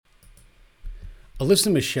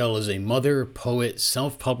Alyssa Michelle is a mother, poet,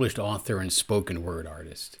 self-published author, and spoken word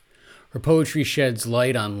artist. Her poetry sheds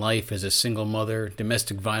light on life as a single mother,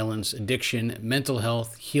 domestic violence, addiction, mental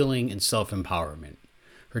health, healing, and self-empowerment.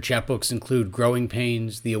 Her chapbooks include Growing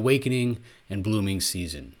Pains, The Awakening, and Blooming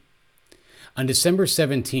Season. On December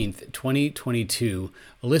 17th, 2022,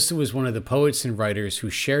 Alyssa was one of the poets and writers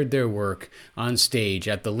who shared their work on stage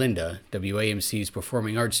at the Linda, WAMC's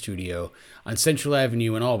performing arts studio, on Central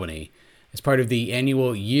Avenue in Albany, as part of the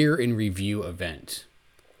annual Year in Review event.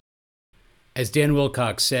 As Dan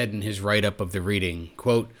Wilcox said in his write-up of the reading,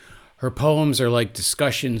 quote, "Her poems are like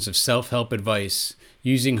discussions of self-help advice,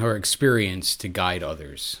 using her experience to guide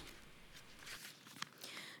others."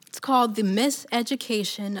 It's called The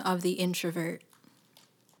Miseducation of the Introvert.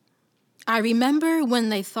 I remember when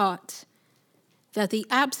they thought that the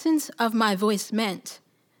absence of my voice meant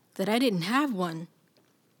that I didn't have one,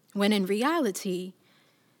 when in reality,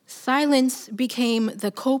 silence became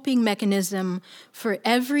the coping mechanism for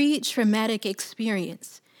every traumatic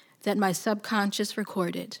experience that my subconscious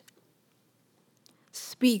recorded.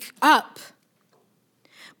 Speak up.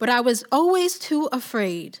 But I was always too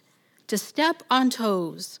afraid to step on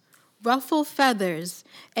toes, ruffle feathers,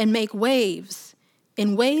 and make waves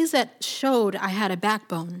in ways that showed I had a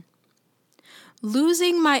backbone.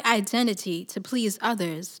 Losing my identity to please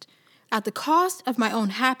others at the cost of my own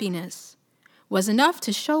happiness was enough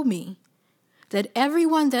to show me that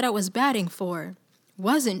everyone that I was batting for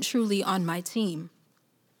wasn't truly on my team.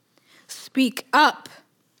 Speak up.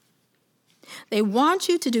 They want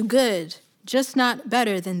you to do good, just not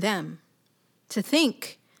better than them. To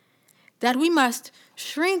think that we must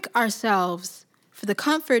shrink ourselves for the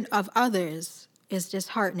comfort of others is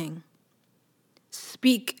disheartening.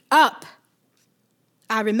 Speak up.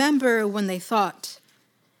 I remember when they thought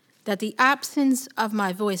that the absence of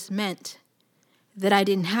my voice meant that I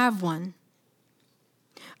didn't have one,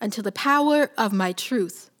 until the power of my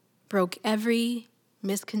truth broke every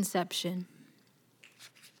misconception.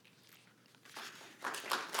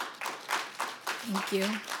 Thank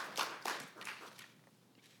you.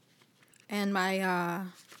 And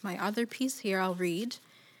my other piece here I'll read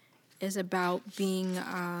is about being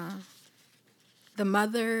the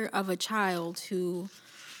mother of a child who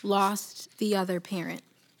lost the other parent.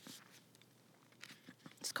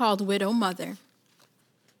 It's called Widow Mother.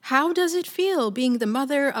 How does it feel being the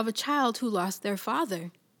mother of a child who lost their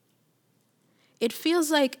father? It feels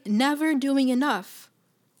like never doing enough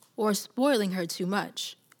or spoiling her too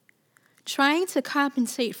much, trying to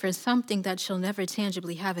compensate for something that she'll never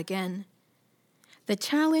tangibly have again. The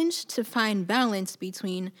challenge to find balance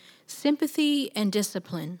between sympathy and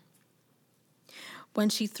discipline. When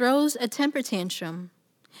she throws a temper tantrum,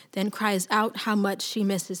 then cries out how much she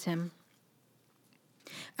misses him.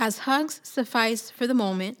 As hugs suffice for the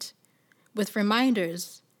moment, with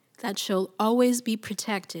reminders that she'll always be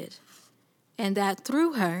protected, and that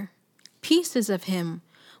through her, pieces of him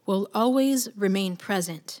will always remain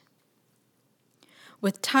present.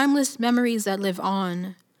 With timeless memories that live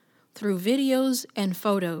on through videos and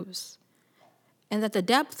photos, and that the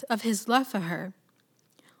depth of his love for her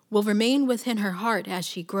will remain within her heart as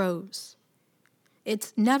she grows.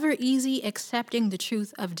 It's never easy accepting the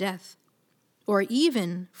truth of death, or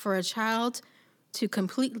even for a child to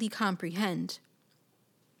completely comprehend.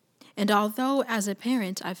 And although as a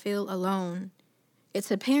parent I feel alone,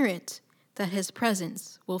 it's apparent that his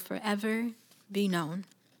presence will forever be known.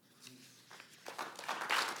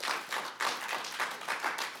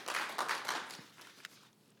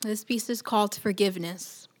 This piece is called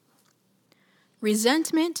Forgiveness.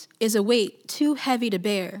 Resentment is a weight too heavy to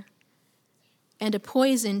bear, and a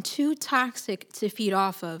poison too toxic to feed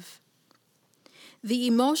off of. The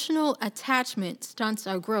emotional attachment stunts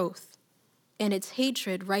our growth, and its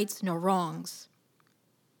hatred rights no wrongs.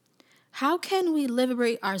 How can we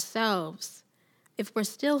liberate ourselves if we're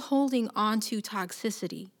still holding on to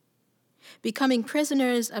toxicity, becoming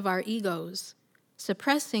prisoners of our egos,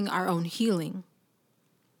 suppressing our own healing?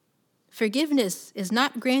 Forgiveness is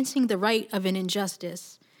not granting the right of an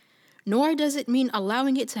injustice, nor does it mean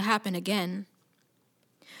allowing it to happen again.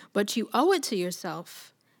 But you owe it to yourself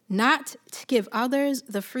not to give others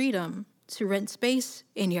the freedom to rent space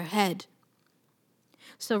in your head.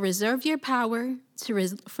 So reserve your power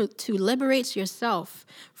to liberate yourself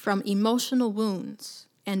from emotional wounds,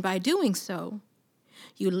 and by doing so,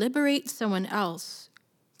 you liberate someone else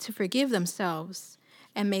to forgive themselves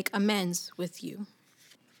and make amends with you.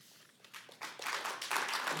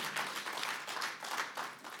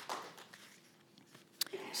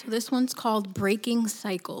 So this one's called Breaking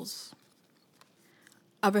Cycles.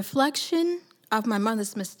 A reflection of my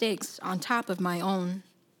mother's mistakes on top of my own.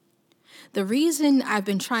 The reason I've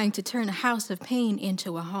been trying to turn a house of pain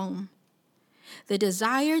into a home. The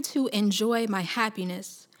desire to enjoy my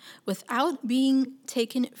happiness without being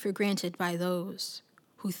taken for granted by those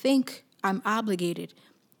who think I'm obligated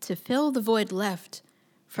to fill the void left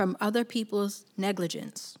from other people's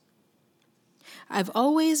negligence. I've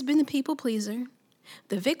always been the people pleaser,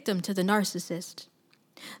 the victim to the narcissist,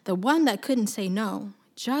 the one that couldn't say no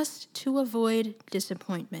just to avoid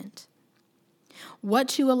disappointment.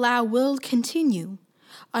 What you allow will continue,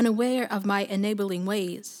 unaware of my enabling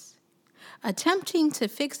ways, attempting to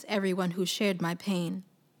fix everyone who shared my pain,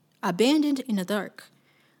 abandoned in the dark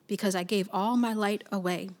because I gave all my light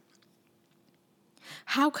away.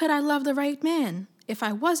 How could I love the right man if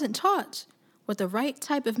I wasn't taught what the right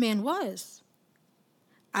type of man was?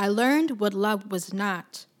 I learned what love was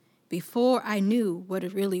not before I knew what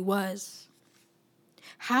it really was.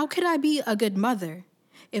 How could I be a good mother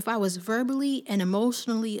if I was verbally and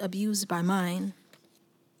emotionally abused by mine?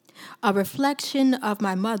 A reflection of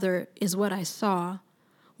my mother is what I saw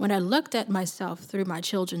when I looked at myself through my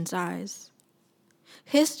children's eyes.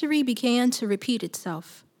 History began to repeat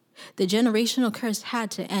itself. The generational curse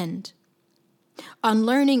had to end.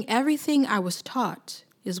 Unlearning everything I was taught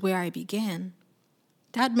is where I began.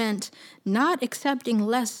 That meant not accepting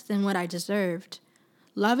less than what I deserved,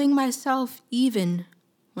 loving myself even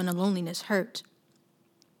when the loneliness hurt.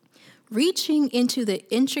 Reaching into the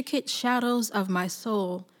intricate shadows of my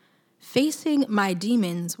soul, facing my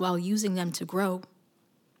demons while using them to grow.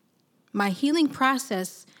 My healing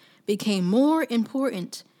process became more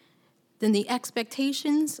important than the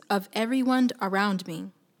expectations of everyone around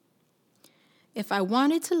me. If I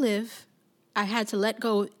wanted to live, I had to let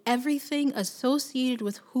go of everything associated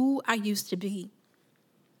with who I used to be.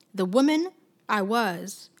 The woman I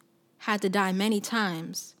was had to die many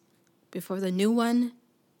times before the new one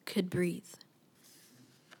could breathe.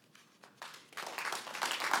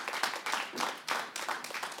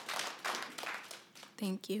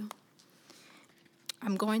 Thank you.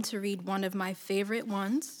 I'm going to read one of my favorite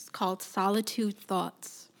ones called Solitude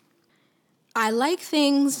Thoughts. I like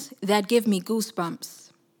things that give me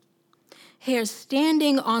goosebumps. Hair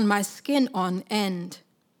standing on my skin on end.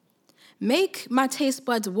 Make my taste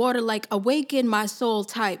buds water like awaken my soul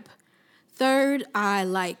type. Third eye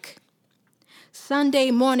like. Sunday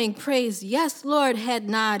morning praise, yes, Lord, head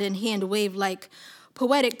nod and hand wave like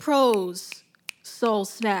poetic prose, soul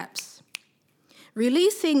snaps.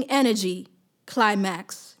 Releasing energy,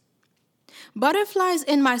 climax. Butterflies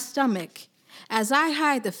in my stomach as I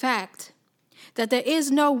hide the fact that there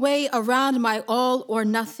is no way around my all or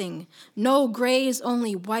nothing, no grays,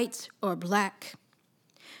 only white or black.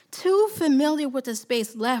 Too familiar with the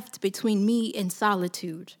space left between me and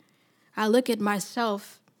solitude. I look at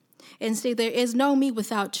myself and say there is no me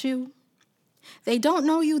without you. They don't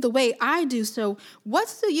know you the way I do, so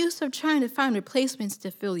what's the use of trying to find replacements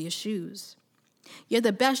to fill your shoes? You're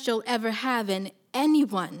the best you'll ever have, and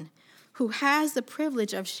anyone who has the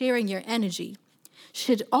privilege of sharing your energy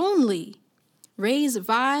should only raise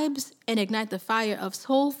vibes and ignite the fire of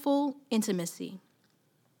soulful intimacy.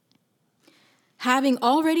 Having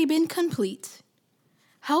already been complete,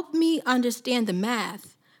 help me understand the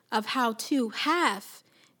math of how two half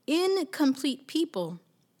incomplete people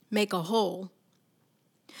make a whole.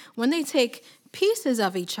 When they take pieces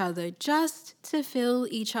of each other just to fill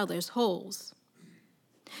each other's holes.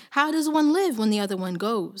 How does one live when the other one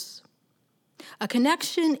goes? A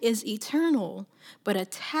connection is eternal, but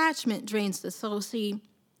attachment drains the soul. See,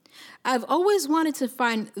 I've always wanted to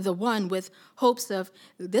find the one with hopes of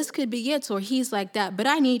this could be it or he's like that, but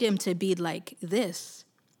I need him to be like this.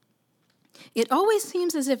 It always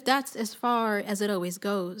seems as if that's as far as it always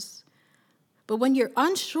goes. But when you're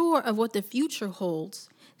unsure of what the future holds,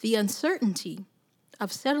 the uncertainty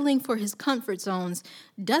of settling for his comfort zones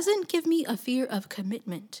doesn't give me a fear of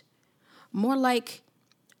commitment. More like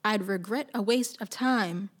I'd regret a waste of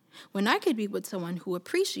time when I could be with someone who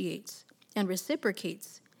appreciates and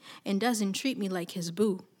reciprocates and doesn't treat me like his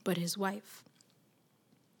boo, but his wife.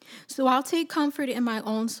 So I'll take comfort in my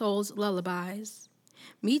own soul's lullabies.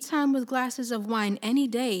 Me time with glasses of wine any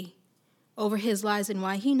day over his lies and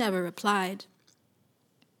why he never replied.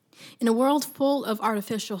 In a world full of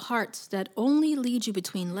artificial hearts that only lead you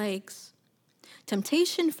between legs,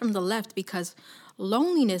 temptation from the left because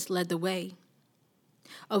loneliness led the way.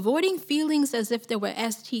 Avoiding feelings as if there were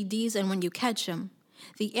STDs and when you catch them,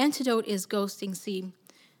 the antidote is ghosting. See,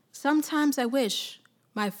 sometimes I wish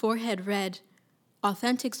my forehead read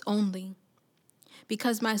authentics only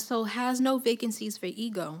because my soul has no vacancies for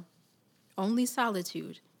ego, only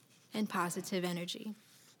solitude and positive energy.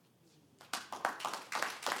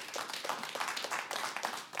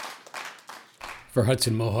 For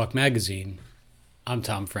Hudson Mohawk Magazine, I'm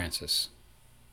Thom Francis.